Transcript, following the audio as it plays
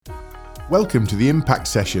Welcome to the Impact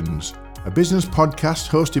Sessions, a business podcast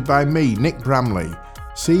hosted by me, Nick Bramley,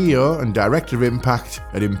 CEO and Director of Impact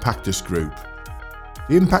at Impactus Group.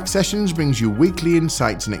 The Impact Sessions brings you weekly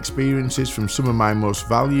insights and experiences from some of my most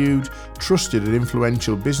valued, trusted and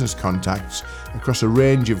influential business contacts across a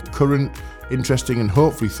range of current, interesting and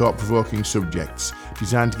hopefully thought-provoking subjects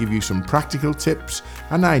designed to give you some practical tips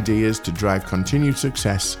and ideas to drive continued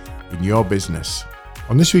success in your business.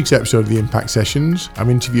 On this week's episode of the Impact Sessions, I'm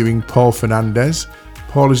interviewing Paul Fernandez.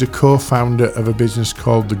 Paul is a co-founder of a business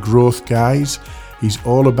called The Growth Guys. He's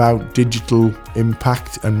all about digital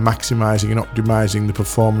impact and maximising and optimising the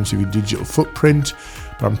performance of your digital footprint.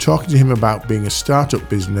 But I'm talking to him about being a startup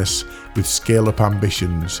business with scale-up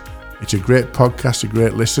ambitions. It's a great podcast, a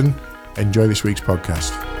great listen. Enjoy this week's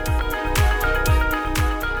podcast.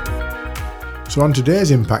 So on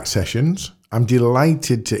today's Impact Sessions, I'm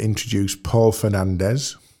delighted to introduce Paul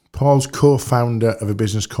Fernandez. Paul's co-founder of a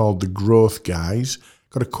business called The Growth Guys.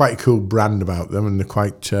 Got a quite cool brand about them and they're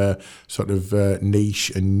quite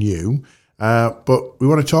niche and new. But we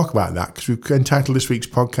want to talk about that because we've entitled this week's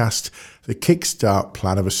podcast, The Kickstart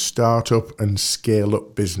Plan of a Startup and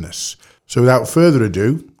Scale-Up Business. So without further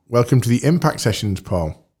ado, welcome to the Impact Sessions,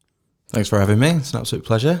 Paul. Thanks for having me. It's an absolute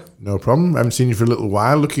pleasure. No problem. I haven't seen you for a little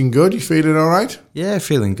while. Looking good. You feeling all right? Yeah,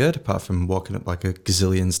 feeling good, apart from walking up like a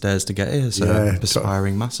gazillion stairs to get here. So I'm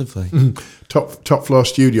perspiring massively. Top floor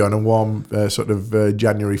studio on a warm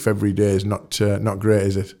January, February day is not great,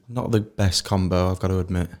 is it? Not the best combo, I've got to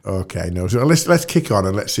admit. Okay, no. So let's kick on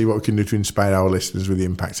and let's see what we can do to inspire our listeners with the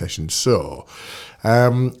Impact Session. So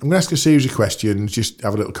I'm going to ask a series of questions, just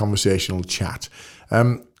have a little conversational chat.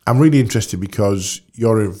 I'm really interested because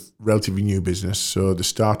you're a relatively new business, so the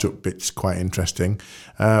startup bit's quite interesting.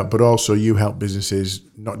 But also you help businesses,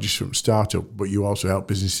 not just from startup, but you also help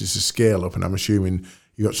businesses to scale up. And I'm assuming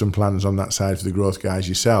you got some plans on that side for The Growth Guys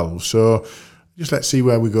yourselves. So just let's see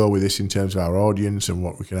where we go with this in terms of our audience and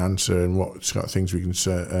what we can answer and what sort of things we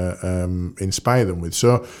can inspire them with.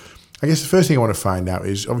 So I guess the first thing I want to find out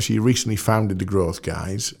is, obviously you recently founded The Growth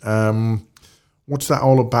Guys. What's that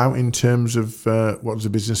all about in terms of what does the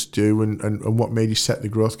business do and what made you set The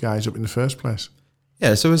Growth Guys up in the first place?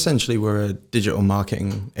 Yeah, so essentially we're a digital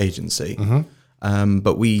marketing agency,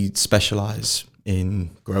 but we specialise in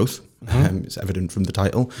growth. It's evident from the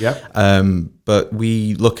title. But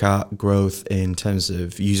we look at growth in terms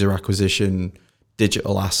of user acquisition,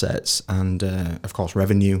 digital assets, and of course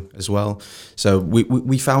revenue as well. So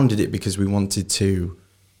we founded it because we wanted to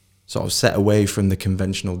sort of set away from the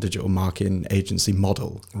conventional digital marketing agency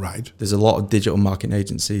model. Right. There's a lot of digital marketing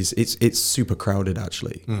agencies. It's super crowded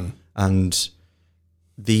actually. And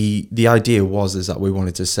the idea is that we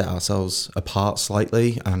wanted to set ourselves apart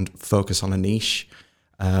slightly and focus on a niche,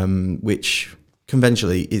 which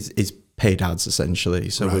conventionally is paid ads essentially.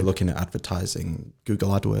 So We're looking at advertising,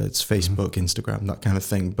 Google AdWords, Facebook, Instagram, that kind of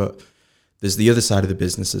thing. But there's the other side of the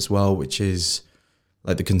business as well, which is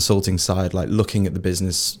like the consulting side, like looking at the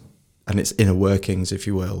business and its inner workings, if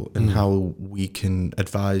you will, and how we can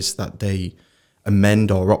advise that they amend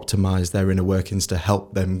or optimize their inner workings to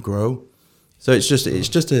help them grow. So it's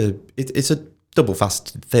a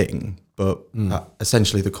double-faceted thing, but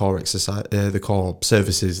essentially the core exercise, the core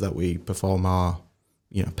services that we perform are,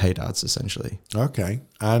 paid ads essentially. Okay,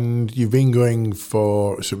 and you've been going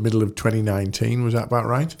for middle of 2019. Was that about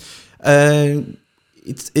right?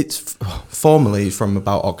 It's formally from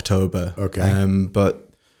about October. Okay, but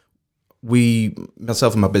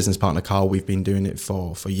myself and my business partner Carl, we've been doing it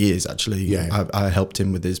for years actually. Yeah. I helped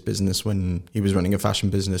him with his business when he was running a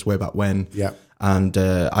fashion business way back when. Yeah. And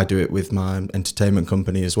I do it with my entertainment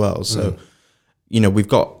company as well. So, we've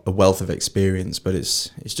got a wealth of experience, but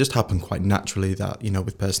it's just happened quite naturally that,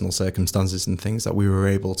 with personal circumstances and things that we were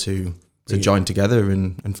able to join together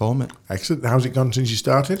and form it. Excellent. How's it gone since you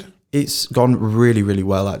started? It's gone really, really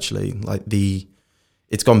well actually.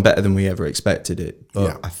 It's gone better than we ever expected it.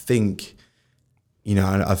 But I think,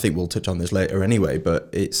 I think we'll touch on this later anyway, but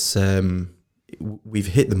it's, we've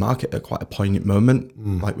hit the market at quite a poignant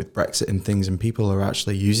moment, like with Brexit and things, and people are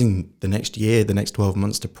actually using the next year, the next 12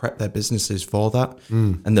 months to prep their businesses for that.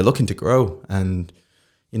 And they're looking to grow. And,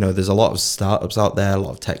 there's a lot of startups out there, a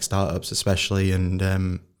lot of tech startups especially.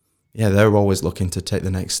 And, they're always looking to take the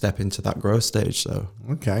next step into that growth stage. So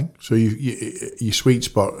okay, so your sweet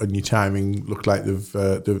spot and your timing look like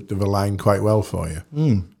they've aligned quite well for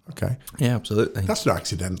you. Okay, yeah, absolutely. That's not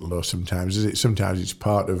accidental though. Sometimes is it? Sometimes it's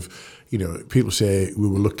part of people say we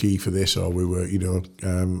were lucky for this or we were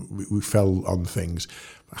we fell on things.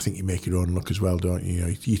 I think you make your own luck as well, don't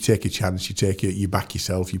you? You take a chance, you back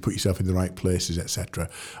yourself, you put yourself in the right places, etc.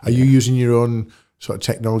 Are you using your own sort of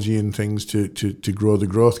technology and things to grow the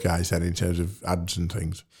growth guys then in terms of ads and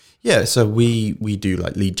things? Yeah, so we do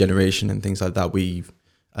like lead generation and things like that. We've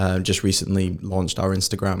just recently launched our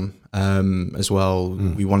Instagram as well.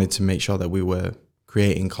 We wanted to make sure that we were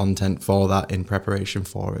creating content for that in preparation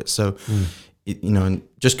for it. So, and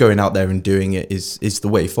just going out there and doing it is the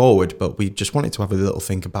way forward. But we just wanted to have a little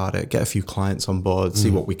think about it, get a few clients on board,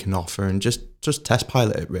 see what we can offer, and just test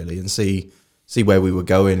pilot it really and see where we were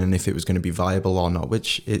going and if it was going to be viable or not,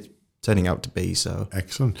 which it's turning out to be. So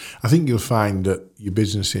excellent. I think you'll find that your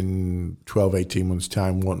business in 12, 18 months'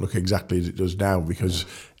 time won't look exactly as it does now, because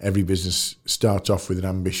every business starts off with an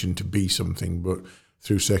ambition to be something, but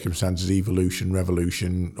through circumstances, evolution,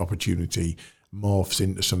 revolution, opportunity, morphs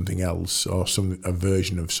into something else or a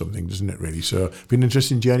version of something, doesn't it really? So been an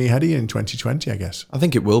interesting journey ahead of you in 2020, I guess. I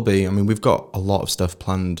think it will be. I mean, we've got a lot of stuff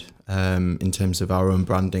planned in terms of our own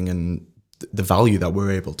branding and the value that we're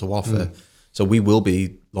able to offer. So we will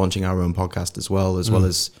be launching our own podcast as well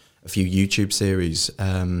as a few YouTube series.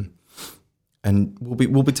 And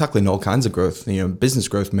we'll be tackling all kinds of growth, business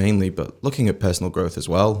growth mainly, but looking at personal growth as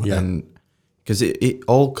well. Yeah. And because it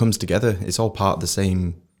all comes together. It's all part of the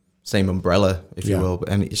same umbrella, if you will.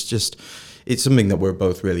 And it's something that we're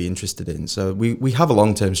both really interested in. So we have a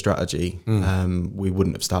long-term strategy. We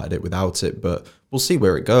wouldn't have started it without it, but we'll see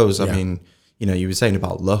where it goes. I mean, you were saying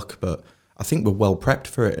about luck, but I think we're well prepped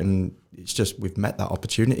for it, and it's just we've met that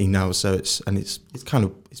opportunity now. So it's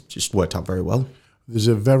just worked out very well. There's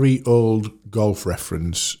a very old golf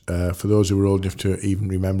reference for those who are old enough to even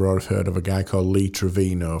remember or have heard of a guy called Lee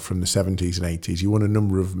Trevino from the 70s and 80s. He won a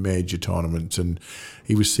number of major tournaments, and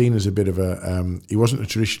he was seen as a bit of a. He wasn't a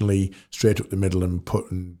traditionally straight up the middle and put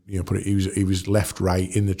it. He was left, right,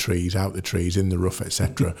 in the trees, out the trees, in the rough,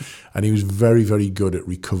 etc. And he was very, very good at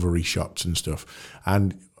recovery shots and stuff.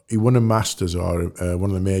 And he won a Masters or one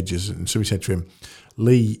of the majors, and somebody said to him,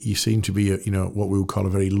 "Lee, you seem to be what we would call a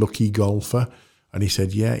very lucky golfer." And he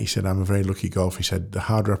said, I'm a very lucky golfer. He said, the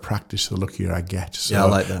harder I practice, the luckier I get. So I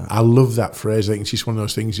like that. I love that phrase. I think it's just one of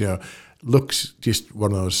those things, luck's just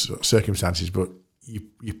one of those circumstances, but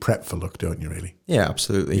you prep for luck, don't you, really? Yeah,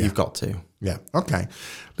 absolutely. Yeah. You've got to. Yeah, okay.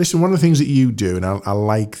 Listen, one of the things that you do, and I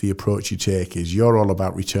like the approach you take, is you're all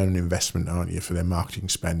about return on investment, aren't you, for their marketing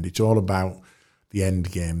spend. It's all about the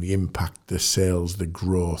end game, the impact, the sales, the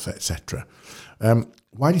growth, etc.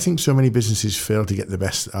 Why do you think so many businesses fail to get the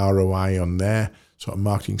best ROI on their sort of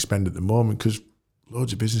marketing spend at the moment? Because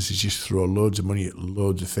loads of businesses just throw loads of money at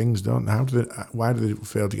loads of things, don't they? Why do they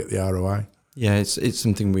fail to get the ROI? Yeah, it's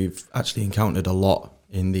something we've actually encountered a lot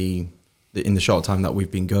in the short time that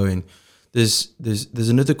we've been going. There's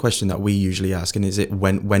another question that we usually ask, and is it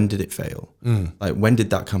when did it fail? Like, when did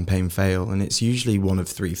that campaign fail? And it's usually one of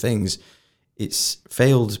three things. It's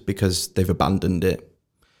failed because they've abandoned it.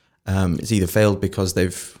 It's either failed because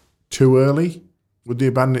they've... Too early? Would they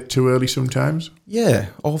abandon it too early sometimes? Yeah,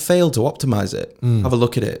 or failed to optimize it. Have a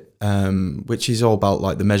look at it, which is all about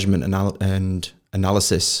like the measurement and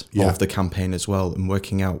analysis of the campaign as well, and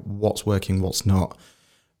working out what's working, what's not.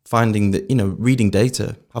 Finding that, reading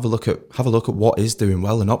data, have a look at what is doing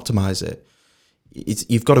well and optimize it.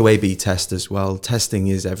 You've got to A/B test as well. Testing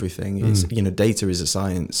is everything. It's data is a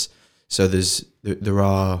science. So there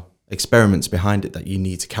are experiments behind it that you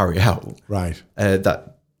need to carry out, right?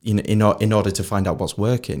 That in order to find out what's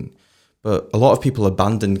working. But a lot of people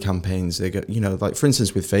abandon campaigns. They go, like for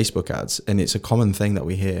instance with Facebook ads, and it's a common thing that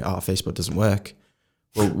we hear: Facebook doesn't work.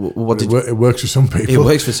 Well, it works for some people. It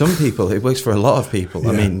works for some people. It works for a lot of people. Yeah.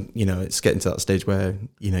 I mean, it's getting to that stage where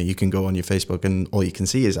you can go on your Facebook and all you can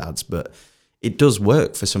see is ads, but it does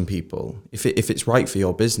work for some people. If it's right for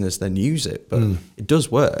your business, then use it. But it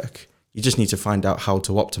does work. You just need to find out how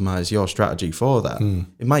to optimize your strategy for that.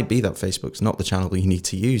 It might be that Facebook's not the channel you need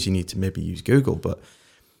to use. You need to maybe use Google. But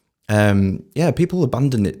people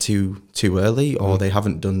abandon it too early, or they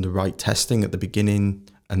haven't done the right testing at the beginning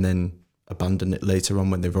and then abandon it later on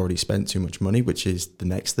when they've already spent too much money, which is the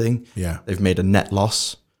next thing. Yeah. They've made a net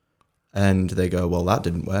loss and they go, well, that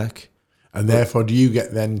didn't work. And therefore, do you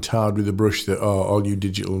get then tarred with the brush that, all you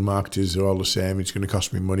digital marketers are all the same, it's going to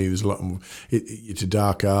cost me money, there's a lot of, it's a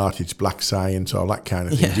dark art, it's black science, all that kind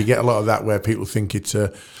of thing. Yeah. Do you get a lot of that where people think it's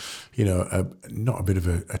not a bit of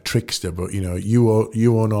a trickster, but, you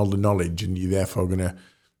own all the knowledge and you're therefore going to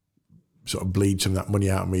sort of bleed some of that money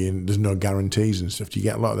out of me and there's no guarantees and stuff? Do you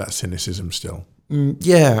get a lot of that cynicism still?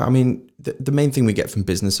 Yeah, I mean, the main thing we get from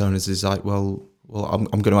business owners is like, well, I'm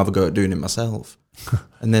going to have a go at doing it myself.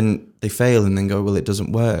 And then they fail and then go, well, it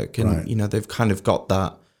doesn't work. And, they've kind of got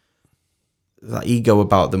that ego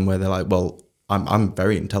about them where they're like, well, I'm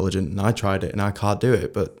very intelligent and I tried it and I can't do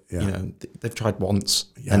it, but Yeah. you know, they've tried once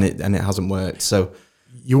Yeah. and it hasn't worked. So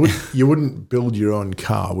You wouldn't build your own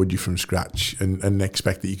car, would you, from scratch and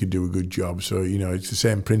expect that you could do a good job? So, you know, it's the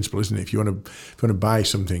same principle, isn't it? If you want to buy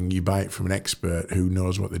something, you buy it from an expert who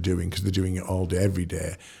knows what they're doing, because they're doing it all day, every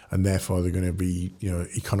day, and therefore they're going to be, you know,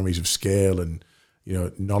 economies of scale and, you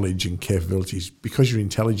know, knowledge and capabilities. Because you're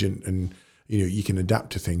intelligent and, you know, you can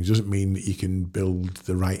adapt to things, doesn't mean that you can build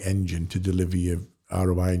the right engine to deliver your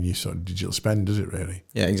ROI and your sort of digital spend, does it really?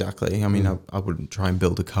 yeah, exactly. I mean, I wouldn't try and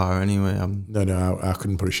build a car anyway. No, I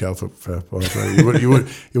couldn't put a shelf up for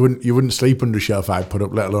you wouldn't sleep under a shelf I'd put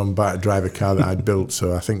up, let alone drive a car that I'd built.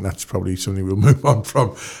 So I think that's probably something we'll move on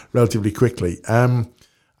from relatively quickly.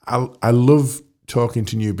 I love talking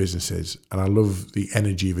to new businesses, and I love the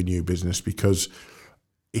energy of a new business, because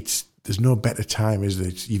there's no better time, is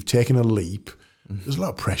there? You've taken a leap. There's a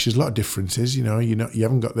lot of pressures, a lot of differences. You know, you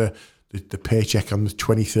haven't got the paycheck on the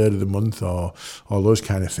 23rd of the month or all those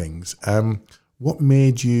kind of things. What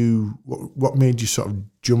made you sort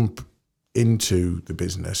of jump into the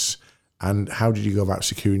business, and how did you go about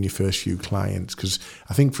securing your first few clients? Because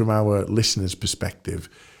I think from our listeners' perspective,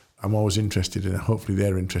 I'm always interested in, and hopefully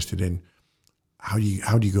they're interested in, how do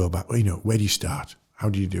you go about, you know, where do you start? How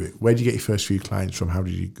do you do it? Where do you get your first few clients from? How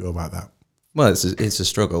did you go about that? Well, it's a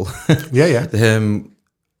struggle. Yeah.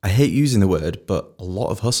 I hate using the word, but a lot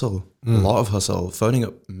of hustle. Phoning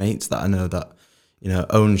up mates that I know that, you know,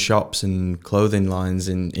 own shops and clothing lines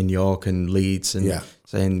in York and Leeds, and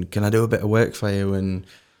saying, can I do a bit of work for you? And,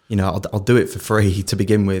 you know, I'll do it for free to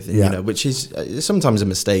begin with, and, you know, which is sometimes a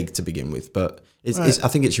mistake to begin with, but I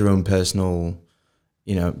think it's your own personal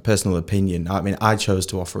opinion. I mean, I chose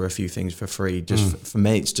to offer a few things for free just for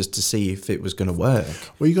mates, just to see if it was going to work.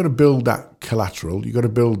 Well, you got to build that collateral. You got to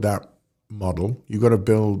build that model. You got to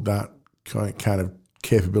build that kind of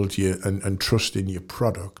capability and trust in your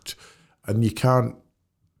product, and you can't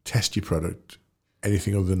test your product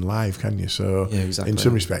anything other than live, can you? So yeah, exactly. In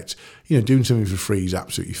some respects, you know, doing something for free is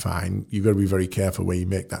absolutely fine. You've got to be very careful where you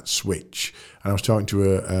make that switch. And I was talking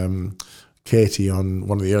to Katie on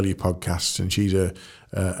one of the earlier podcasts, and she's a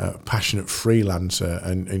passionate freelancer,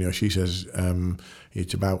 and you know, she says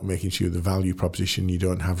it's about making sure the value proposition, you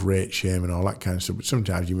don't have rate shame and all that kind of stuff. But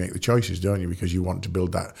sometimes you make the choices, don't you, because you want to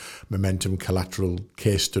build that momentum, collateral,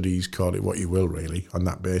 case studies, call it what you will, really, on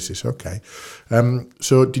that basis. Okay.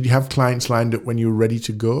 So did you have clients lined up when you were ready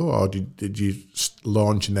to go, or did you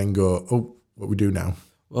launch and then go, oh, what we do now?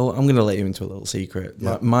 Well, I'm going to let you into a little secret.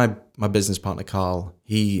 Yeah. My business partner, Carl,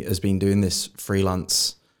 he has been doing this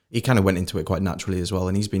freelance. He kind of went into it quite naturally as well,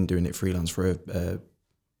 and he's been doing it freelance for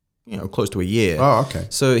close to a year. Oh, okay.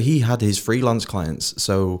 So he had his freelance clients.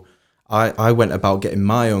 So I went about getting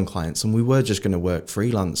my own clients, and we were just going to work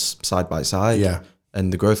freelance side by side. Yeah.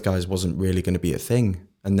 And the Growth Guys wasn't really going to be a thing.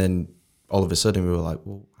 And then all of a sudden we were like,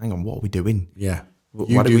 well, hang on, what are we doing? Yeah.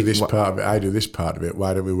 You do this part of it, I do this part of it.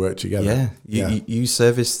 Why don't we work together? Yeah, you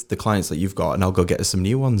service the clients that you've got, and I'll go get us some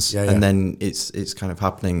new ones. Yeah. And then it's kind of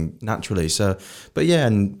happening naturally. So, but yeah,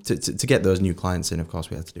 and to get those new clients in, of course,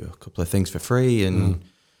 we had to do a couple of things for free, and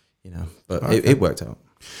you know, but okay. it worked out.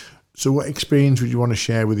 So, what experience would you want to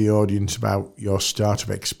share with the audience about your startup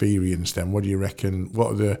experience? Then, what do you reckon?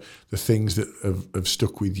 What are the things that have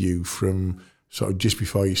stuck with you from sort of just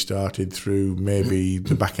before you started through maybe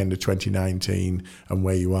the back end of 2019 and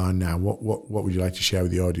where you are now? What would you like to share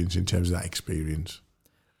with the audience in terms of that experience?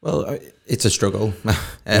 Well, it's a struggle.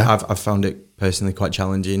 Yeah. I've found it personally quite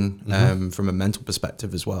challenging from a mental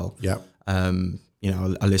perspective as well. Yeah. You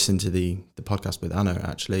know, I listened to the podcast with Anna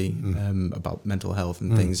actually about mental health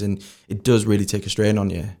and things, and it does really take a strain on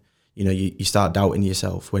you. You know, you start doubting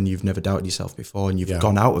yourself when you've never doubted yourself before, and you've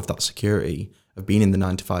gone out of that security of being in the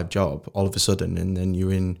 9-to-5 job all of a sudden, and then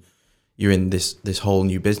you're in this whole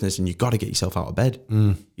new business, and you've got to get yourself out of bed.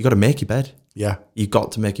 You got to make your bed. Yeah, you've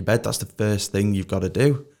got to make your bed. That's the first thing you've got to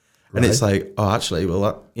do. Right. And it's like, oh, actually,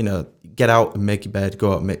 well, you know, get out and make your bed.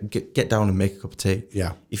 Go out and get down and make a cup of tea.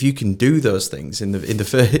 Yeah. If you can do those things in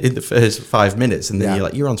the first 5 minutes, and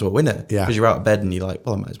then you're onto a winner. Yeah. Because you're out of bed and you're like,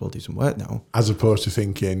 well, I might as well do some work now. As opposed to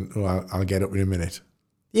thinking, oh, I'll get up in a minute.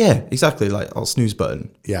 Yeah, exactly. Like, I'll snooze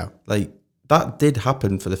button. Yeah. Like, that did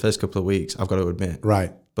happen for the first couple of weeks, I've got to admit.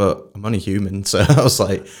 Right. but I'm only human. So I was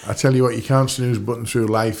like, I tell you what, you can't snooze button through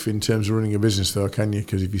life in terms of running a business, though, can you?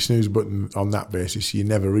 Because if you snooze button on that basis, you're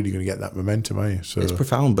never really going to get that momentum, are you? So it's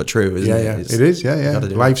profound but true, isn't it? Yeah, It's, it is. Yeah.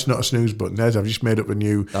 Life's it. not a snooze button. I've just made up a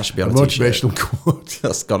new That should be on a motivational quote.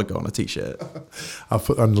 That's got to go on a t-shirt. I'll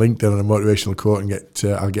put on LinkedIn on a motivational quote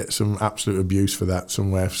and I'll get some absolute abuse for that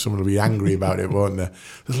somewhere. Someone will be angry about it, won't there?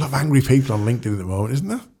 There's a lot of angry people on LinkedIn at the moment, isn't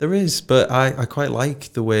there? There is, but I quite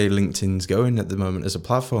like the way LinkedIn's going at the moment as a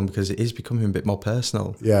platform because it is becoming a bit more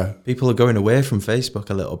personal. Yeah. People are going away from Facebook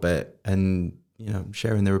a little bit and,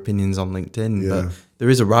 sharing their opinions on LinkedIn. Yeah. But there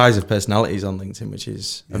is a rise of personalities on LinkedIn, which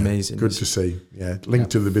is amazing. Good to see. Yeah. Linked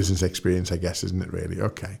to the business experience, I guess, isn't it, really?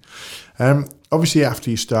 Okay. Obviously, after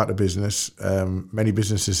you start a business, many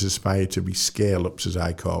businesses aspire to be scale-ups, as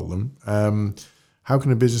I call them. How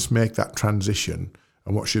can a business make that transition,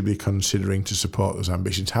 and what should we be considering to support those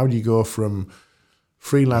ambitions? How do you go from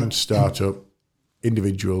freelance startup,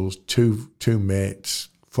 individuals, two mates,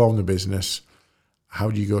 form the business? How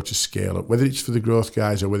do you go to scale up? Whether it's for the growth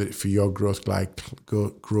guys or whether it's for your growth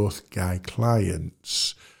guy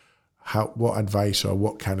clients, what advice or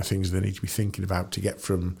what kind of things they need to be thinking about to get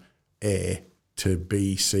from A to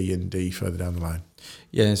B, C, and D further down the line?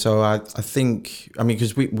 Yeah, so I think,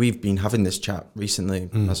 because we've been having this chat recently,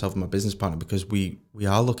 myself and my business partner, because we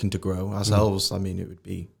are looking to grow ourselves. It would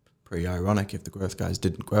be pretty ironic if the growth guys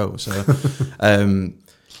didn't grow. So,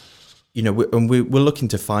 we're looking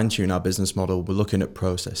to fine tune our business model. We're looking at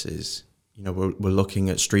processes. We're looking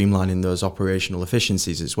at streamlining those operational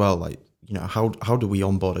efficiencies as well. Like, how do we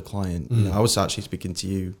onboard a client? I was actually speaking to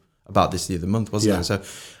you about this the other month, wasn't I? So,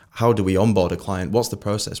 how do we onboard a client? What's the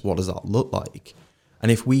process? What does that look like?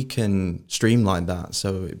 And if we can streamline that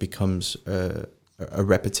so it becomes a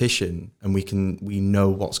repetition and we know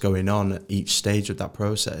what's going on at each stage of that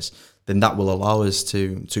process, then that will allow us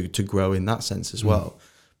to grow in that sense as well.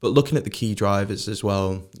 But looking at the key drivers as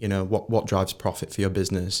well, what drives profit for your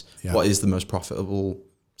business? Yeah. What is the most profitable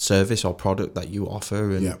service or product that you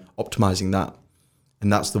offer, and optimizing that.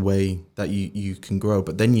 And that's the way that you can grow.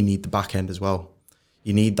 But then you need the back end as well.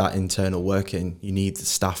 You need that internal working. You need the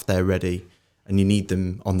staff there ready, and you need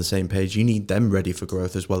them on the same page. You need them ready for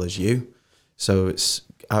growth as well as you. So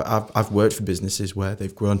I've worked for businesses where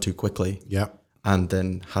they've grown too quickly, and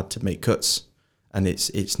then had to make cuts, and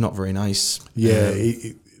it's not very nice. Yeah,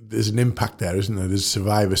 there's an impact there, isn't there? There's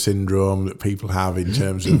survivor syndrome that people have in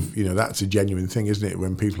terms of, that's a genuine thing, isn't it?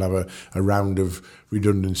 When people have a round of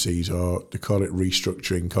redundancies, or they call it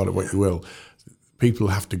restructuring, call it what you will, people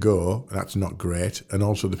have to go, and that's not great. And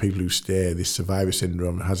also the people who stay, this survivor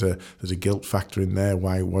syndrome there's a guilt factor in there.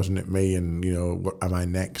 Why wasn't it me? And, what am I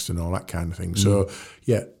next? And all that kind of thing. So,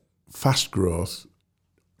 fast growth,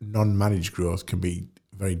 non-managed growth can be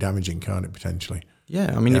very damaging, can't it, potentially?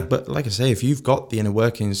 Yeah, but like I say, if you've got the inner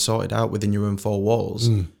workings sorted out within your own four walls,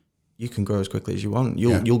 you can grow as quickly as you want.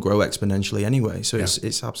 You'll grow exponentially anyway, so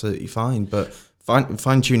it's absolutely fine. But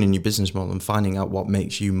fine tuning your business model and finding out what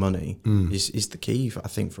makes you money is the key, I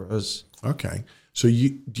think, for us. Okay, so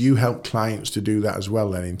do you help clients to do that as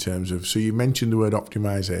well then? In terms of, so you mentioned the word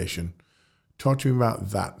optimization. Talk to me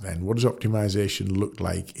about that then. What does optimization look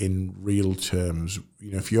like in real terms?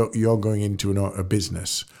 If you're going into a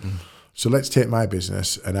business. So let's take my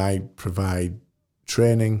business, and I provide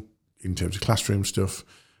training in terms of classroom stuff.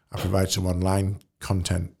 I provide some online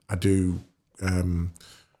content. I do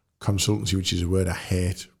consultancy, which is a word I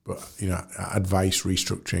hate, but advice,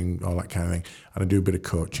 restructuring, all that kind of thing. And I do a bit of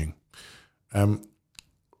coaching.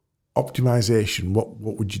 Optimization.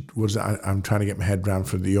 What is that? I'm trying to get my head around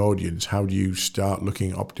for the audience. How do you start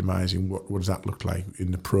looking at optimizing? What does that look like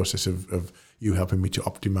in the process of you helping me to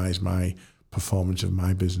optimize my performance of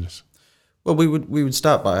my business? Well, we would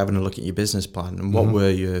start by having a look at your business plan and what were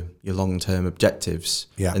your long-term objectives,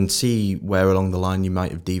 and see where along the line you might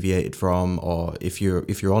have deviated from, or if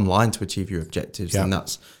you're online to achieve your objectives, then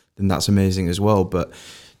that's amazing as well. But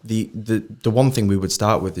the one thing we would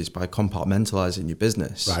start with is by compartmentalizing your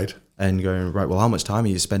business, right, and going, right, well, how much time are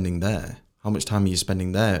you spending there? How much time are you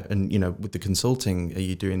spending there? And with the consulting, are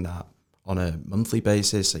you doing that on a monthly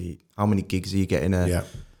basis? How many gigs are you getting a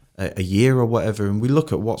year or whatever? And we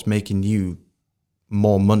look at what's making you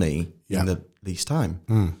more money in the least time.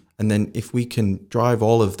 And then if we can drive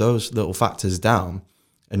all of those little factors down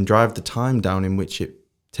and drive the time down in which it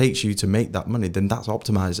takes you to make that money, then that's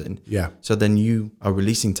optimizing. So then you are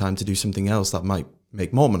releasing time to do something else that might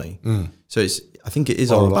make more money. So I think it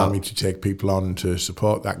is all about, allow me to take people on to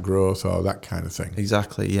support that growth or that kind of thing.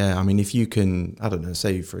 Exactly. Yeah. If you can, I don't know,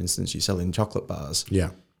 say for instance you're selling chocolate bars.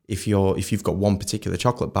 If you've got one particular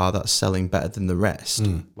chocolate bar that's selling better than the rest,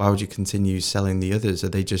 why would you continue selling the others? Are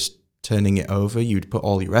they just turning it over. You'd put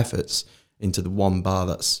all your efforts into the one bar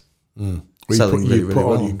that's selling you really put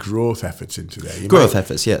all well. your growth efforts into there.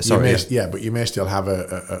 Efforts, yeah. Sorry, but you may still have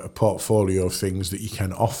a portfolio of things that you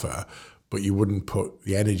can offer, but you wouldn't put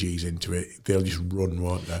the energies into it. They'll just run,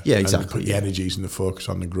 won't they? Yeah, And exactly. put the energies and the focus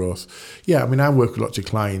on the growth. Yeah, I mean, I work with lots of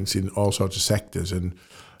clients in all sorts of sectors, and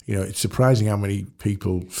it's surprising how many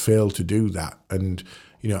people fail to do that. And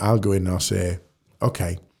I'll go in and I'll say,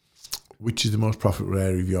 okay, which is the most profitable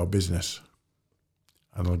area of your business?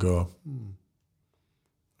 And I'll go,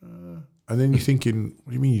 and then you're thinking,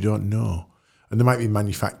 what do you mean you don't know? And they might be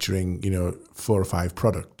manufacturing, 4 or 5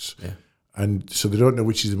 products. Yeah. And so they don't know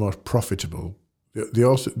which is the most profitable.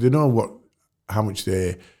 They know how much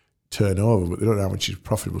they turn over, but they don't know how much is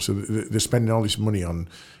profitable. So they're spending all this money on,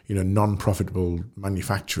 non-profitable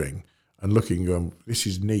manufacturing and looking and going, this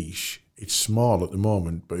is niche. It's small at the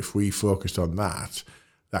moment, but if we focused on that,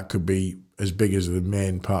 that could be as big as the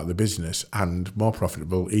main part of the business and more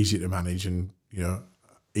profitable, easier to manage, and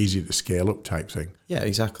easier to scale up type thing. Yeah,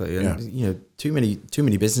 exactly. And too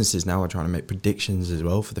many businesses now are trying to make predictions as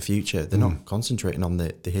well for the future. They're not concentrating on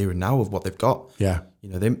the here and now of what they've got. Yeah.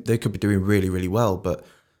 They could be doing really, really well,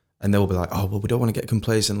 and they'll be like, oh, well, we don't want to get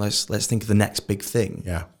complacent. Let's think of the next big thing.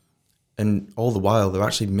 Yeah. And all the while they're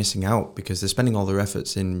actually missing out because they're spending all their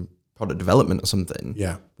efforts in product development or something.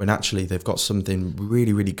 Yeah. When actually they've got something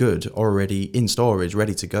really, really good already in storage,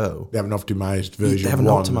 ready to go. They haven't optimized version 1. They haven't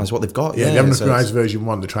optimized what they've got. Yeah, they haven't optimized version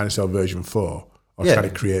 1. They're trying to sell version 4 or trying to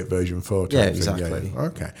create version 4. Yeah, exactly. Yeah.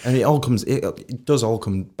 Okay. And it does all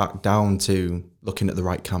come back down to looking at the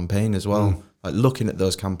right campaign as well. Like looking at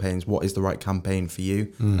those campaigns, what is the right campaign for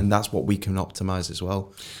you? And that's what we can optimize as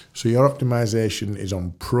well. So your optimization is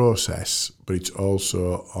on process, but it's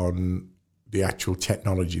also on the actual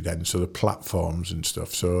technology then, so the platforms and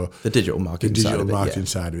stuff. So the digital marketing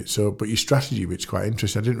side of it. So, but your strategy bit's quite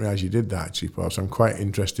interesting. I didn't realise you did that actually, Paul. So I'm quite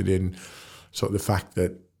interested in sort of the fact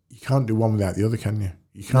that you can't do one without the other, can you?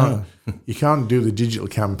 You can't. You can't do the digital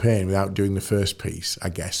campaign without doing the first piece, I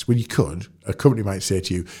guess. Well, you could. A company might say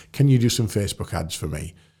to you, "Can you do some Facebook ads for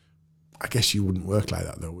me?" I guess you wouldn't work like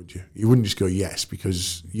that, though, would you? You wouldn't just go yes,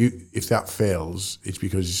 because if that fails, it's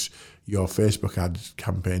because your Facebook ads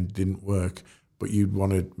campaign didn't work. But you'd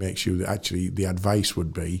want to make sure that actually the advice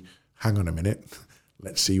would be, hang on a minute,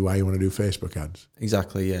 let's see why you want to do Facebook ads.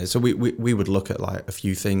 Exactly, yeah. So we would look at like a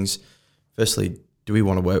few things. Firstly, do we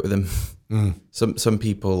want to work with them? Some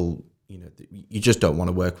people, you just don't want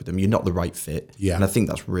to work with them. You're not the right fit. Yeah. And I think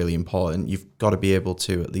that's really important. You've got to be able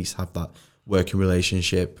to at least have that working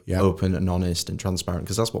relationship, open and honest and transparent,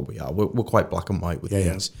 because that's what we are. We're quite black and white with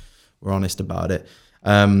things. We're honest about it.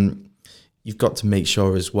 You've got to make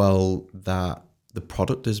sure as well that the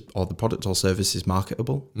product or service is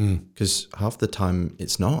marketable, because half the time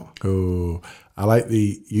it's not. Oh, I like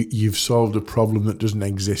you've solved a problem that doesn't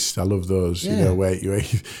exist. I love those. Where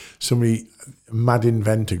somebody, a mad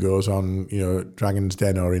inventor goes on, Dragon's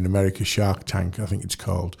Den, or in America Shark Tank, I think it's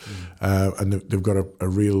called, and they've got a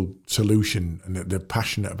real solution, and they're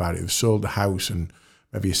passionate about it. They've sold the house and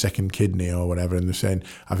maybe a second kidney or whatever, and they're saying,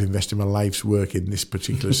 I've invested my life's work in this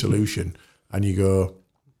particular solution. And you go,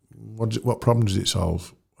 what problem does it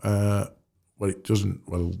solve? Well, it doesn't.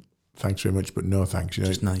 Well, thanks very much, but no thanks.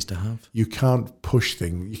 Just nice to have. You can't push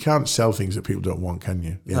things. You can't sell things that people don't want, can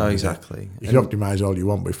you? No, exactly. You can optimize all you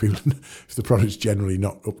want, but if the product's generally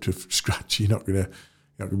not up to scratch, you're not gonna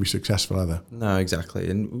be successful, are they? No, exactly.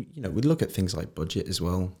 And we look at things like budget as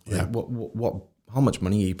well. Yeah. Like how much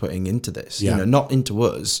money are you putting into this? Yeah. Not into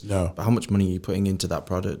us. No. But how much money are you putting into that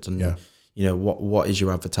product? And what is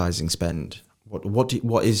your advertising spend?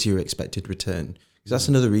 What is your expected return? Because that's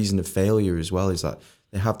another reason of failure as well, is that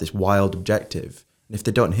they have this wild objective, and if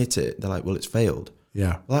they don't hit it, they're like, well, it's failed.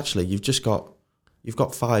 Yeah. Well, actually, you've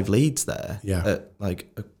got 5 leads there at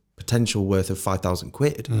like a potential worth of 5,000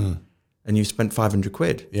 quid, and you spent 500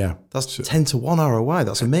 quid. Yeah. That's 10 to 1 ROI.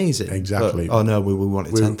 That's amazing. Exactly. But, we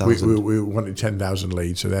wanted 10,000. We wanted 10,000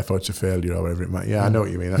 leads, so therefore it's a failure or whatever it might. Yeah, I know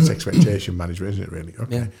what you mean. That's expectation management, isn't it? Really?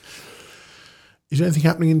 Okay. Yeah. Is there anything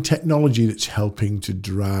happening in technology that's helping to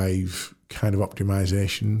drive kind of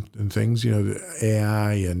optimization and things? The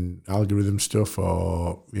AI and algorithm stuff,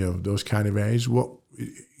 or those kind of areas. What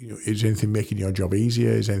is anything making your job easier?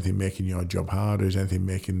 Is anything making your job harder? Is anything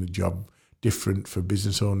making the job different for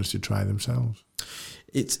business owners to try themselves?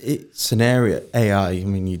 It's an area, AI. I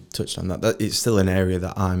mean, you touched on that. It's still an area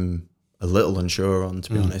that I'm a little unsure on,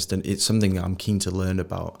 to be honest, and it's something I'm keen to learn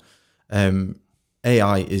about.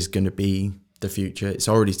 AI is going to be the future. It's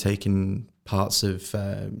already taken parts of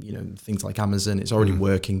things like Amazon. It's already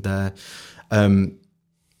working there.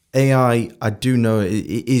 AI, I do know it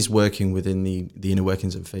is working within the inner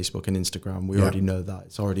workings of Facebook and Instagram. We already know that.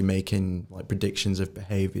 It's already making like predictions of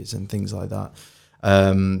behaviors and things like that.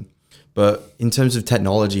 But in terms of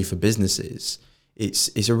technology for businesses,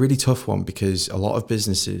 it's a really tough one because a lot of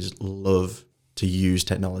businesses love to use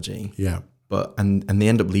technology. Yeah. But and they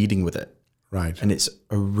end up leading with it. Right. And it's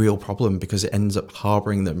a real problem because it ends up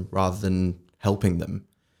harboring them rather than helping them.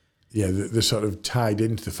 Yeah, they're sort of tied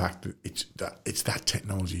into the fact that it's that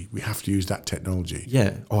technology. We have to use that technology.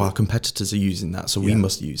 Yeah, or our competitors are using that, so we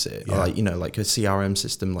must use it. Yeah. Or like, like a CRM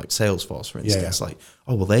system like Salesforce, for instance. Yeah. Like,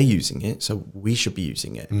 oh, well, they're using it, so we should be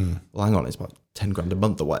using it. Well, hang on, it's about 10 grand a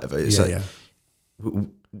month or whatever. It's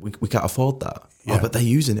we can't afford that. Yeah. Oh, but they're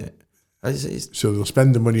using it. So they'll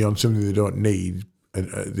spend the money on something they don't need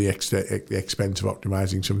at the expense of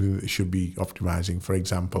optimizing something that they should be optimizing, for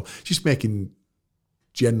example. Just making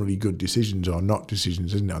generally good decisions or not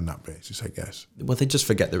decisions, isn't it, on that basis, I guess? Well, they just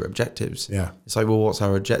forget their objectives. Yeah. It's like, well, what's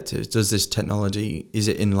our objectives? Does this technology, is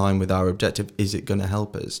it in line with our objective? Is it going to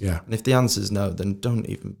help us? Yeah. And if the answer is no, then don't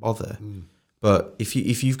even bother. But if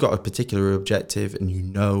you've got a particular objective and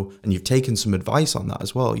and you've taken some advice on that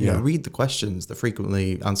as well, you know, read the questions, the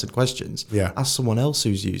frequently answered questions. Yeah. Ask someone else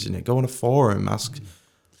who's using it. Go on a forum. Ask,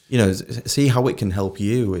 see how it can help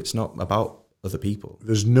you. It's not about other people.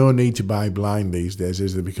 There's no need to buy blind these days,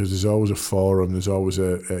 is there? Because there's always a forum, there's always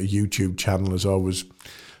a YouTube channel, there's always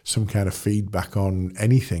some kind of feedback on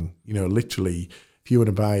anything. Literally, if you want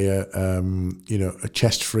to buy a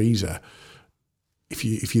chest freezer,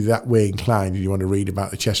 if you're that way inclined and you want to read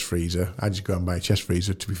about the chest freezer, I'd just go and buy a chest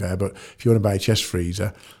freezer, to be fair. But if you want to buy a chest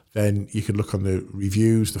freezer, then you can look on the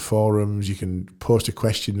reviews, the forums, you can post a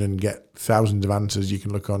question and get thousands of answers. You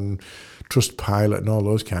can look on Trustpilot and all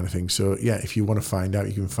those kind of things. So, yeah, if you want to find out,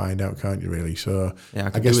 you can find out, can't you, really? So yeah,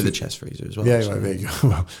 I guess do with the chest freezer as well. Yeah, right, there you go.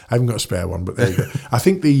 Well, I haven't got a spare one, but there you go. I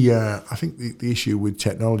think the issue with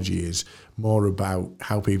technology is more about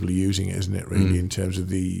how people are using it, isn't it, really, in terms of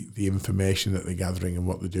the information that they're gathering and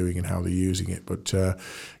what they're doing and how they're using it. But,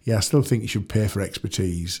 I still think you should pay for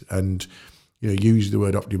expertise and use the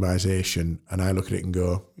word optimization, and I look at it and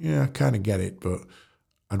go, yeah, I kind of get it, but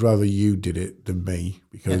I'd rather you did it than me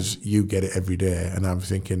because you get it every day. And I'm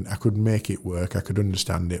thinking I could make it work, I could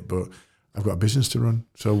understand it, but I've got a business to run.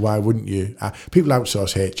 So why wouldn't you? People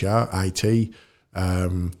outsource HR, IT,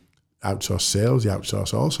 outsource sales, they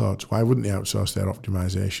outsource all sorts. Why wouldn't they outsource their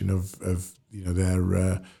optimization of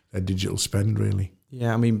their digital spend, really?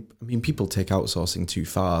 Yeah, I mean, people take outsourcing too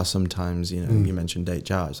far sometimes. You mentioned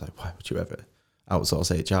HR. It's like, why would you ever outsource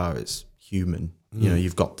HR? It's human.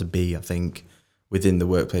 You've got to be, I think, within the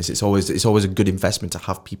workplace. It's always a good investment to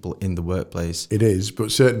have people in the workplace. It is,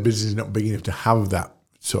 but certain businesses are not big enough to have that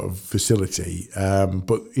sort of facility.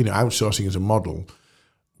 But outsourcing as a model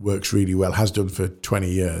works really well. Has done for 20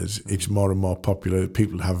 years. It's more and more popular.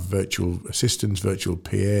 People have virtual assistants, virtual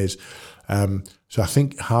PAs. So I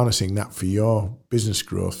think harnessing that for your business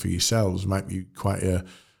growth for yourselves might be quite a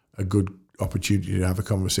good opportunity to have a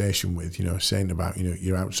conversation with, saying about,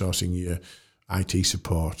 you're outsourcing your IT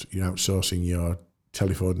support, you're outsourcing your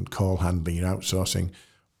telephone call handling, you're outsourcing.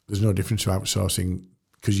 There's no difference to outsourcing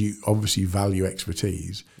because you obviously value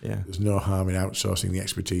expertise. Yeah. There's no harm in outsourcing the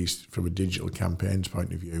expertise from a digital campaigns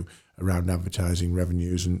point of view around advertising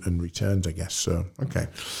revenues and returns, I guess. So, okay.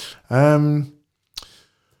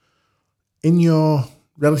 In your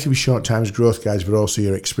relatively short time as growth guys, but also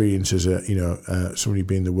your experience as somebody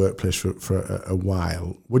being in the workplace for a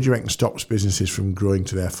while, what do you reckon stops businesses from growing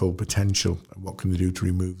to their full potential? And what can they do to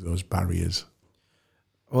remove those barriers?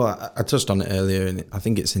 Well, I touched on it earlier, and I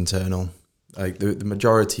think it's internal. Like the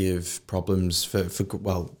majority of problems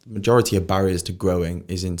the majority of barriers to growing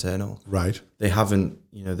is internal. Right. They haven't,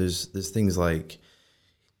 there's things like,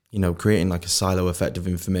 creating like a silo effect of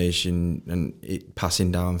information and it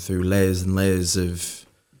passing down through layers and layers of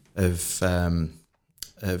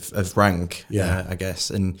rank, I guess,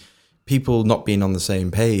 and people not being on the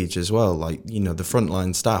same page as well. Like, the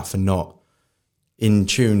frontline staff are not in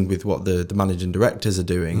tune with what the managing directors are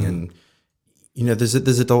doing, and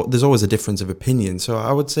there's always a difference of opinion. So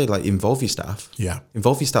I would say, like, involve your staff. Yeah,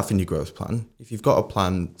 involve your staff in your growth plan. If you've got a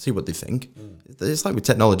plan, see what they think. It's like with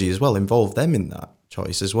technology as well. Involve them in that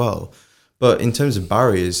choice as well. But in terms of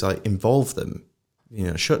barriers, like, involve them.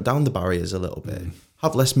 Shut down the barriers a little bit.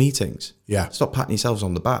 Have less meetings. Yeah. Stop patting yourselves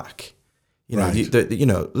on the back.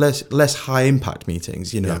 Less high impact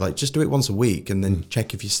meetings. Like, just do it once a week and then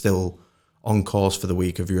check if you're still on course for the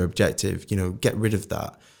week of your objective. Get rid of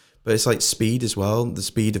that. But it's like speed as well, the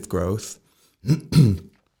speed of growth.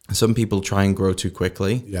 Some people try and grow too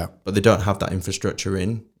quickly, but they don't have that infrastructure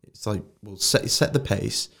in. It's like, well, set the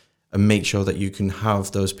pace and make sure that you can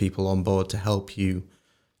have those people on board to help you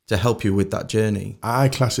with that journey. I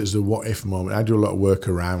class it as the what if moment. I do a lot of work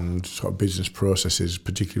around sort of business processes,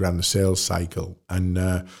 particularly around the sales cycle. And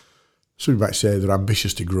somebody might say they're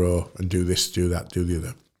ambitious to grow and do this, do that, do the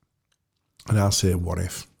other. And I'll say, what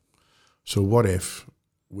if? So what if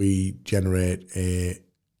we generate a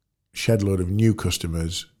shed load of new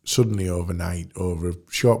customers suddenly overnight over a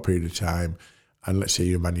short period of time, and let's say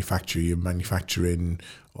you're manufacturing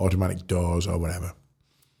automatic doors or whatever.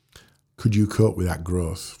 Could you cope with that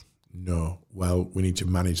growth? No. Well, we need to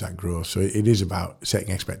manage that growth. So it is about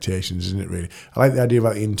setting expectations, isn't it, really? I like the idea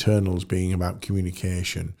about the internals being about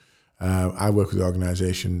communication. I work with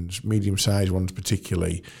organisations, medium-sized ones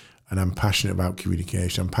particularly, and I'm passionate about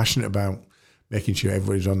communication. I'm passionate about making sure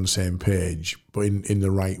everybody's on the same page, but in the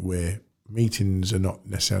right way. Meetings are not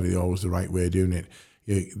necessarily always the right way of doing it.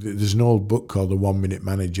 There's an old book called The 1 Minute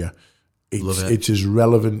Manager. It's as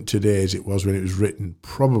relevant today as it was when it was written,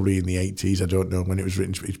 probably in the 80s. I don't know when it was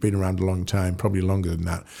written. It's been around a long time, probably longer than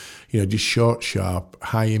that. Just short, sharp,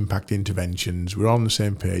 high-impact interventions. We're all on the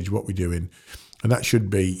same page, what we're doing. And that should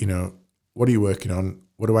be, what are you working on?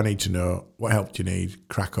 What do I need to know? What help do you need?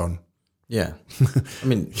 Crack on. Yeah. I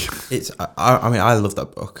mean, I love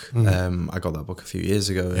that book. I got that book a few years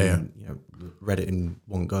ago and read it in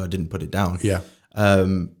one go. I didn't put it down. Yeah.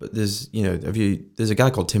 But there's a guy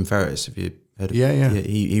called Tim Ferriss. Have you heard of him? Yeah.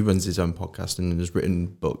 He runs his own podcast and has written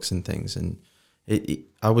books and things. And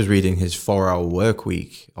I was reading his 4-hour work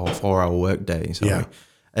week or 4-hour work day. Sorry. Yeah.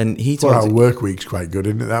 And he 4-hour work week's quite good,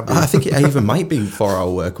 isn't it? That I think it even might be 4-hour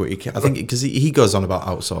work week. I think because he goes on about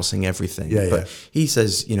outsourcing everything. Yeah, but he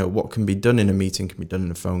says, what can be done in a meeting can be done in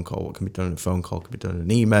a phone call. What can be done in a phone call can be done in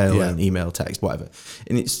an email, an email, text, whatever.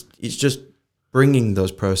 And it's just bringing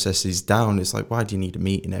those processes down. It's like, why do you need a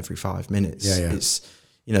meeting every 5 minutes? Yeah. It's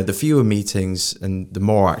the fewer meetings and the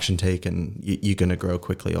more action taken, you're going to grow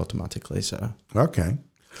quickly automatically. So okay.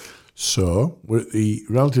 So we're at the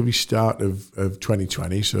relatively start of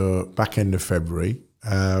 2020, so back end of February.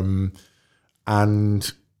 And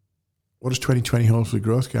what does 2020 hold for the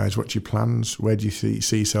growth, guys? What's your plans? Where do you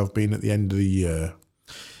see yourself being at the end of the year?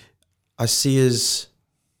 I see us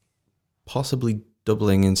possibly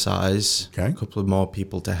doubling in size. Okay. A couple of more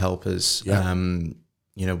people to help us,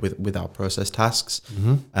 with our process tasks.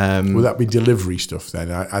 Mm-hmm. Will that be delivery stuff then,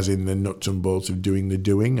 as in the nuts and bolts of doing the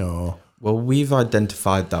doing, or? Well, we've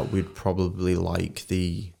identified that we'd probably like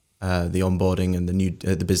the onboarding and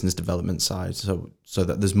the business development side, so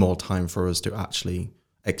that there's more time for us to actually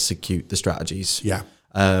execute the strategies. Yeah.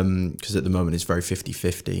 Because at the moment it's very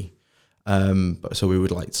 50-50. But so we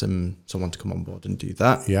would like someone to come on board and do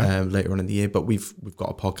that later on in the year. But we've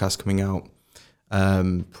got a podcast coming out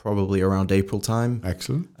probably around April time.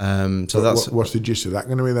 Excellent. So that's what's the gist of that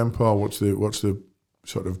going to be then, Paul? What's the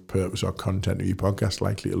sort of purpose or content of your podcast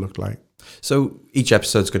likely to look like? So each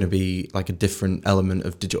episode's going to be like a different element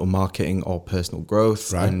of digital marketing or personal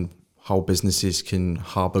growth, and how businesses can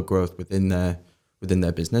harbour growth within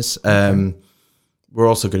their business. Okay. We're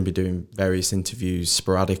also going to be doing various interviews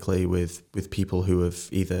sporadically with people who have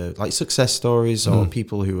either like success stories or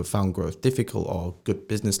people who have found growth difficult or good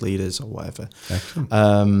business leaders or whatever.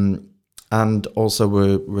 Excellent. And also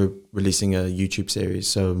we're releasing a YouTube series,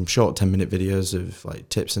 so short 10-minute videos of like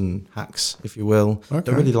tips and hacks, if you will. Okay.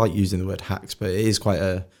 Don't really like using the word hacks, but it is quite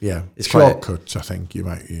a it's shortcuts. I think you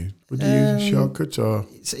might use. Would you use shortcuts or?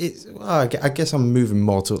 I guess I'm moving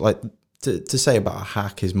more to like to say about a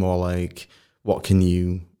hack is more like what can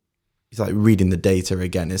you? It's like reading the data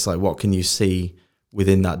again. It's like what can you see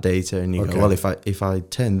within that data, and you go, well, if I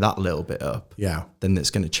turn that little bit up, then it's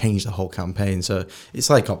going to change the whole campaign. So it's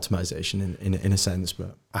like optimization in a sense.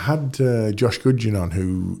 But I had Josh Gudgeon on,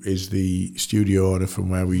 who is the studio owner from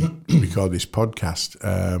where we record this podcast.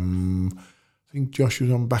 I think Josh was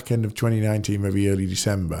on back end of 2019, maybe early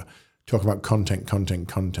December, talking about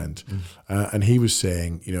content. And he was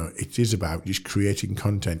saying, it is about just creating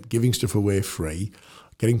content, giving stuff away free,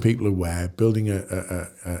 getting people aware, building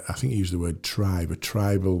I think he used the word tribe, a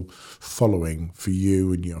tribal following for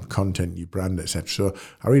you and your content, your brand, etc. So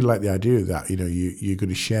I really like the idea of that. You're going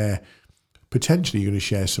to share, potentially you're going to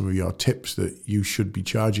share some of your tips that you should be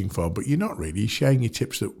charging for, but you're not really. You're sharing your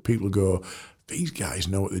tips that people go, these guys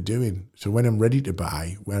know what they're doing. So when I'm ready to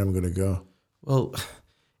buy, where am I going to go? Well,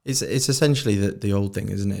 it's essentially the old thing,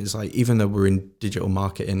 isn't it? It's like, even though we're in digital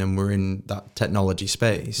marketing and we're in that technology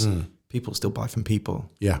space, people still buy from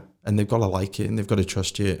people. Yeah. And they've got to like it and they've got to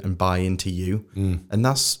trust you and buy into you. And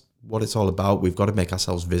that's what it's all about. We've got to make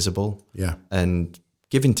ourselves visible. Yeah. And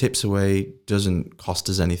giving tips away doesn't cost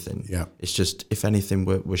us anything. Yeah. It's just, if anything,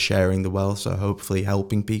 we're sharing the wealth. So hopefully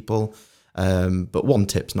helping people But one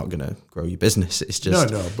tip's not going to grow your business. It's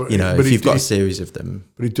just, but if you've got a series of them.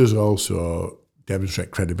 But it does also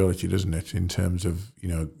demonstrate credibility, doesn't it, in terms of,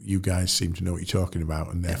 you guys seem to know what you're talking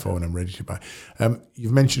about, and therefore when I'm ready to buy.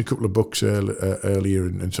 You've mentioned a couple of books earlier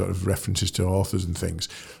and sort of references to authors and things.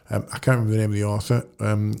 I can't remember the name of the author.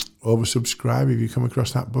 Oversubscribe, have you come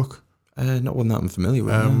across that book? Not one that I'm familiar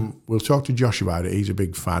with. We'll talk to Josh about it. He's a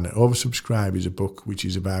big fan. Oversubscribe is a book which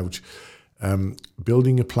is about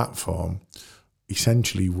building a platform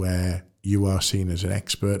essentially where you are seen as an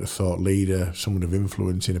expert, a thought leader, someone of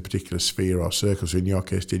influence in a particular sphere or circle. So in your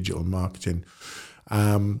case, digital marketing.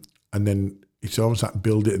 And then it's almost like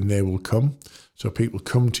build it and they will come. So people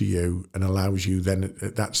come to you and allows you then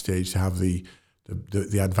at that stage to have the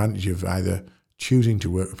advantage of either choosing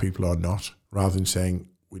to work with people or not, rather than saying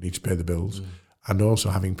we need to pay the bills, and also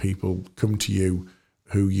having people come to you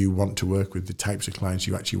who you want to work with, the types of clients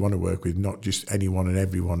you actually want to work with, not just anyone and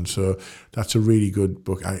everyone. So that's a really good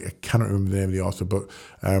book. I cannot remember the name of the author, but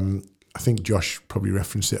I think Josh probably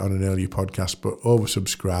referenced it on an earlier podcast, but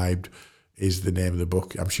Oversubscribed is the name of the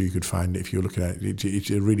book. I'm sure you could find it if you're looking at it. It's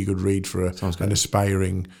a really good read for an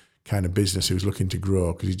aspiring kind of business who's looking to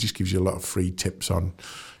grow, because it just gives you a lot of free tips on,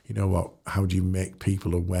 how do you make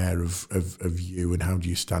people aware of you, and how do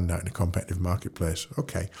you stand out in a competitive marketplace?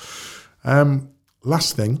 Okay.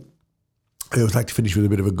 Last thing, I always like to finish with a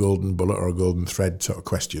bit of a golden bullet or a golden thread sort of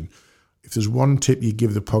question. If there's one tip you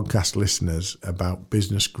give the podcast listeners about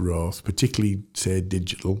business growth, particularly, say,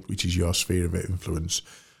 digital, which is your sphere of influence,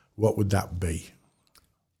 what would that be?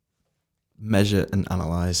 Measure and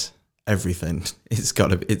analyze everything. It's got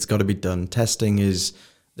to be done. Testing is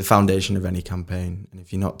the foundation of any campaign. And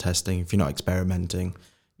if you're not testing, if you're not experimenting,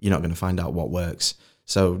 you're not going to find out what works.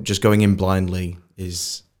 So just going in blindly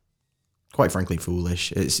is, quite frankly,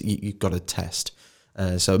 foolish. You've got to test.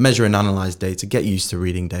 So measure and analyze data. Get used to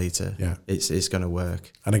reading data. Yeah, it's going to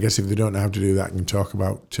work. And I guess if they don't know how to do that, they can talk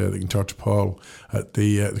to Paul at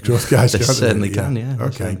the Growth Guys. They certainly can. Yeah.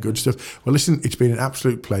 Okay, good stuff. Well, listen, it's been an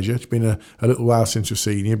absolute pleasure. It's been a little while since we've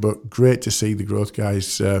seen you, but great to see the Growth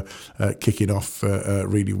Guys kicking off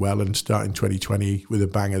really well and starting 2020 with a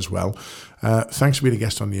bang as well. Thanks for being a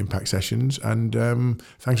guest on the Impact Sessions, and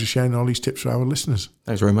thanks for sharing all these tips for our listeners.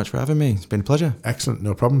 Thanks very much for having me. It's been a pleasure. Excellent,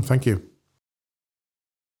 no problem. Thank you.